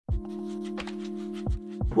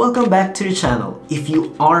Welcome back to the channel. If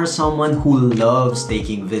you are someone who loves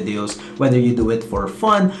taking videos, whether you do it for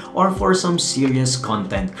fun or for some serious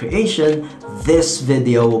content creation, this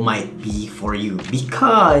video might be for you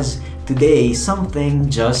because today something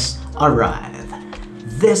just arrived.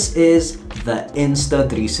 This is the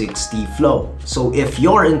Insta360 Flow. So if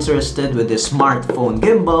you're interested with this smartphone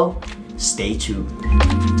gimbal, stay tuned.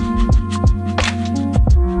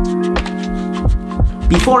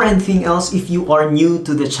 Before anything else, if you are new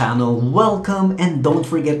to the channel, welcome and don't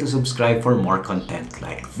forget to subscribe for more content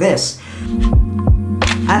like this.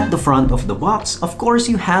 At the front of the box, of course,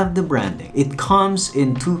 you have the branding. It comes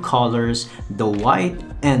in two colors, the white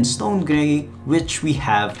and stone gray, which we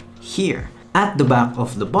have here. At the back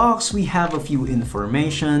of the box, we have a few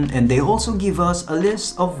information, and they also give us a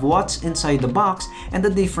list of what's inside the box and the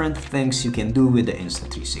different things you can do with the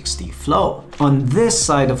Insta360 Flow. On this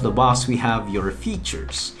side of the box, we have your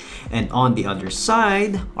features, and on the other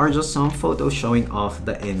side are just some photos showing off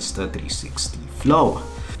the Insta360 Flow.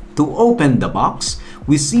 To open the box,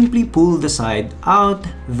 we simply pull the side out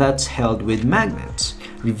that's held with magnets,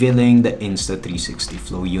 revealing the Insta360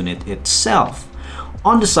 Flow unit itself.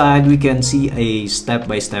 On the side, we can see a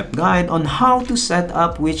step-by-step guide on how to set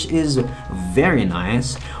up, which is very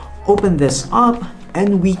nice. Open this up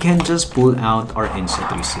and we can just pull out our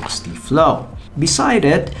Insta360 Flow. Beside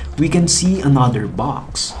it, we can see another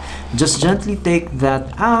box. Just gently take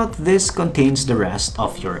that out. This contains the rest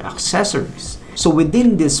of your accessories. So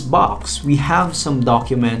within this box, we have some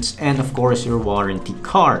documents and of course your warranty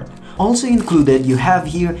card. Also included, you have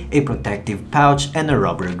here a protective pouch and a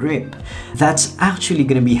rubber grip. That's actually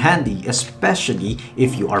gonna be handy, especially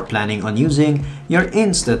if you are planning on using your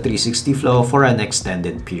Insta360 Flow for an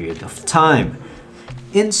extended period of time.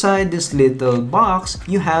 Inside this little box,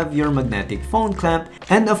 you have your magnetic phone clamp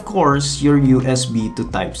and of course your USB to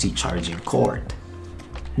Type-C charging cord.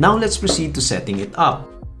 Now let's proceed to setting it up.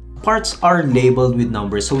 Parts are labeled with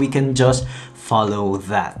numbers so we can just follow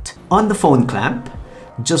that. On the phone clamp,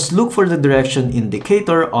 just look for the direction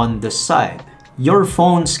indicator on the side. Your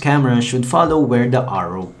phone's camera should follow where the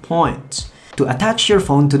arrow points. To attach your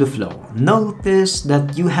phone to the Flow, notice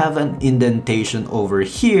that you have an indentation over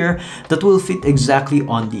here that will fit exactly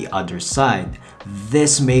on the other side.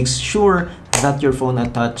 This makes sure that your phone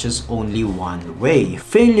attaches only one way.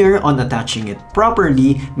 Failure on attaching it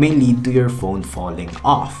properly may lead to your phone falling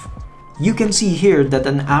off. You can see here that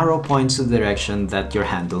an arrow points to the direction that your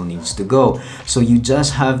handle needs to go. So you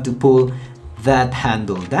just have to pull that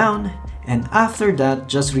handle down, and after that,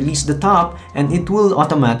 just release the top and it will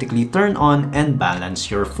automatically turn on and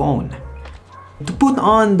balance your phone. To put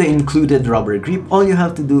on the included rubber grip, all you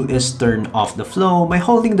have to do is turn off the Flow by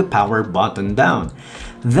holding the power button down,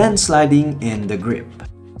 then sliding in the grip.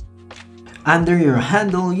 Under your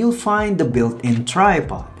handle, you'll find the built-in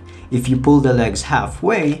tripod. If you pull the legs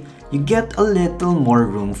halfway, you get a little more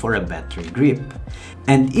room for a better grip.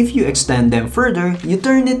 And if you extend them further, you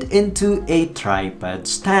turn it into a tripod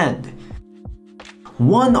stand.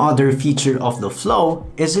 One other feature of the Flow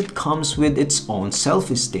is it comes with its own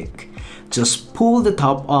selfie stick. Just pull the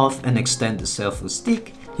top off and extend the selfie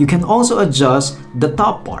stick. You can also adjust the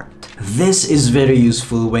top part. This is very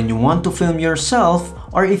useful when you want to film yourself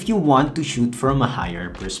or if you want to shoot from a higher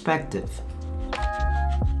perspective.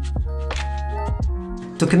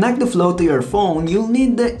 To connect the Flow to your phone, you'll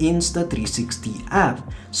need the Insta360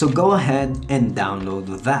 app, so go ahead and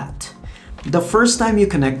download that. The first time you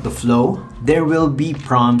connect the Flow, there will be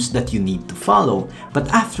prompts that you need to follow, but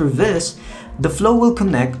after this, the Flow will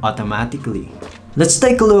connect automatically. Let's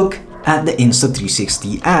take a look at the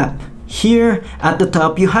Insta360 app. Here at the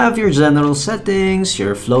top, you have your general settings,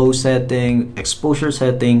 your Flow setting, exposure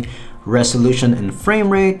setting, resolution and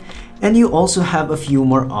frame rate, and you also have a few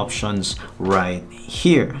more options right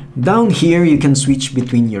here. Down here, you can switch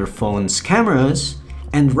between your phone's cameras,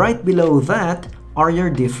 and right below that are your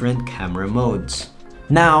different camera modes.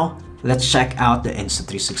 Now, let's check out the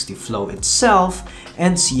Insta360 Flow itself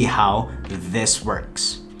and see how this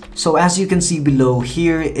works. So as you can see below,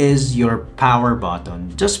 here is your power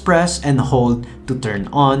button. Just press and hold to turn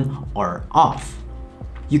on or off.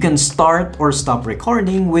 You can start or stop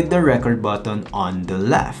recording with the record button on the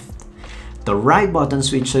left. The right button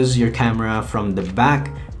switches your camera from the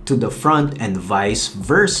back to the front and vice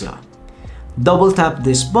versa. Double tap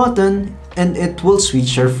this button and it will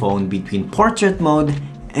switch your phone between portrait mode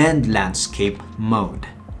and landscape mode.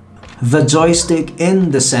 The joystick in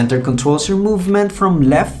the center controls your movement from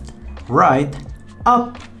left, right,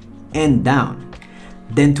 up, and down.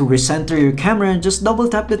 Then to recenter your camera, just double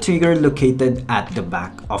tap the trigger located at the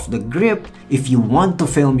back of the grip. If you want to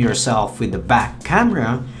film yourself with the back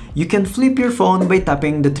camera, You can flip your phone by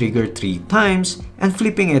tapping the trigger 3 times and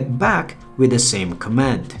flipping it back with the same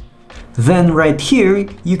command. Then right here,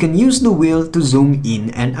 you can use the wheel to zoom in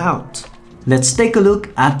and out. Let's take a look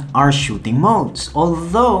at our shooting modes.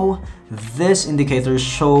 Although this indicator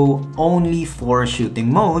show only 4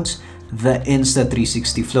 shooting modes, the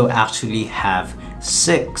Insta360 Flow actually have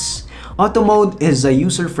 6. Auto mode is a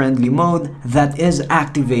user-friendly mode that is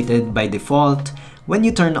activated by default when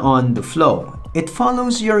you turn on the Flow. It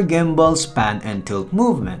follows your gimbal's pan and tilt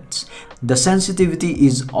movements. The sensitivity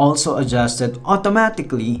is also adjusted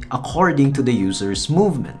automatically according to the user's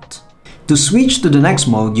movement. To switch to the next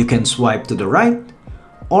mode, you can swipe to the right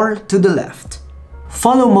or to the left.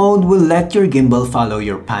 Follow mode will let your gimbal follow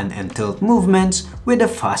your pan and tilt movements with a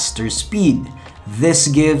faster speed. This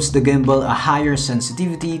gives the gimbal a higher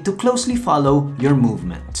sensitivity to closely follow your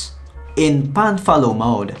movements. In pan follow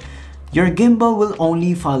mode, your gimbal will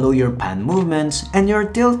only follow your pan movements and your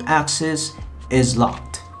tilt axis is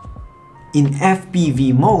locked. In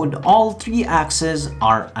FPV mode, all 3 axes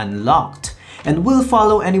are unlocked and will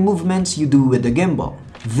follow any movements you do with the gimbal.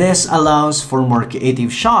 This allows for more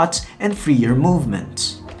creative shots and freer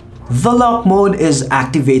movements. The lock mode is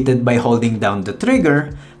activated by holding down the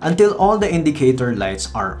trigger until all the indicator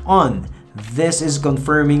lights are on. This is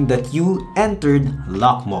confirming that you entered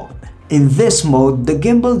lock mode. In this mode, the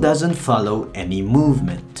gimbal doesn't follow any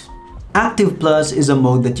movement. Active Plus is a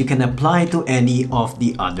mode that you can apply to any of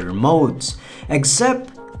the other modes,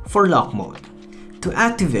 except for lock mode. To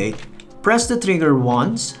activate, press the trigger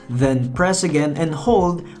once, then press again and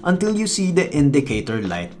hold until you see the indicator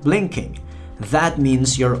light blinking. That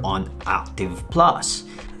means you're on Active Plus.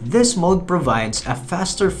 This mode provides a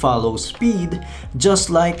faster follow speed, just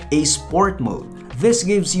like a sport mode. This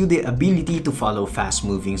gives you the ability to follow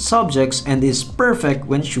fast-moving subjects and is perfect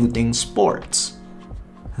when shooting sports.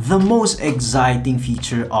 The most exciting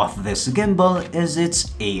feature of this gimbal is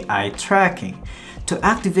its AI tracking. To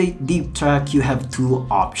activate Deep Track, you have 2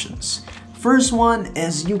 options. First one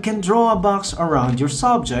is you can draw a box around your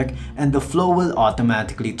subject and the Flow will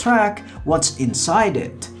automatically track what's inside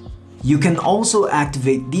it. You can also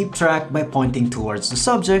activate Deep Track by pointing towards the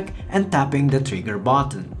subject and tapping the trigger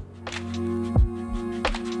button.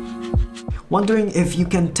 Wondering if you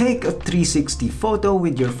can take a 360 photo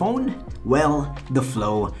with your phone? Well, the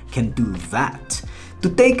Flow can do that. To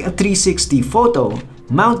take a 360 photo,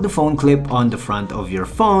 mount the phone clip on the front of your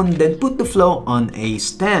phone, then put the Flow on a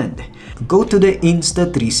stand. Go to the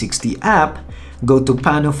Insta360 app, go to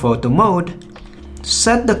Pano Photo mode,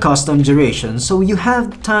 set the custom duration so you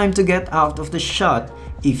have time to get out of the shot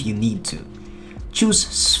if you need to. Choose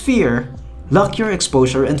Sphere, lock your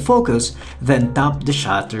exposure and focus, then tap the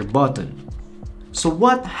shutter button. So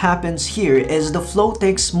what happens here is the Flow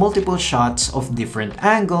takes multiple shots of different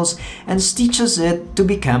angles and stitches it to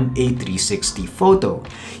become a 360 photo.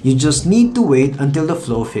 You just need to wait until the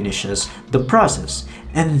Flow finishes the process.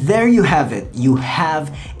 And there you have it. You have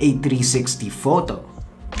a 360 photo.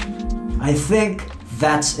 I think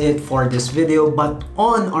that's it for this video, but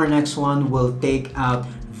on our next one, we'll take out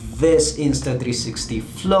this Insta360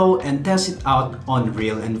 Flow and test it out on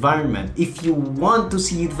real environment. If you want to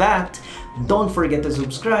see that, don't forget to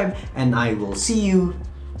subscribe and I will see you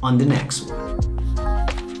on the next one.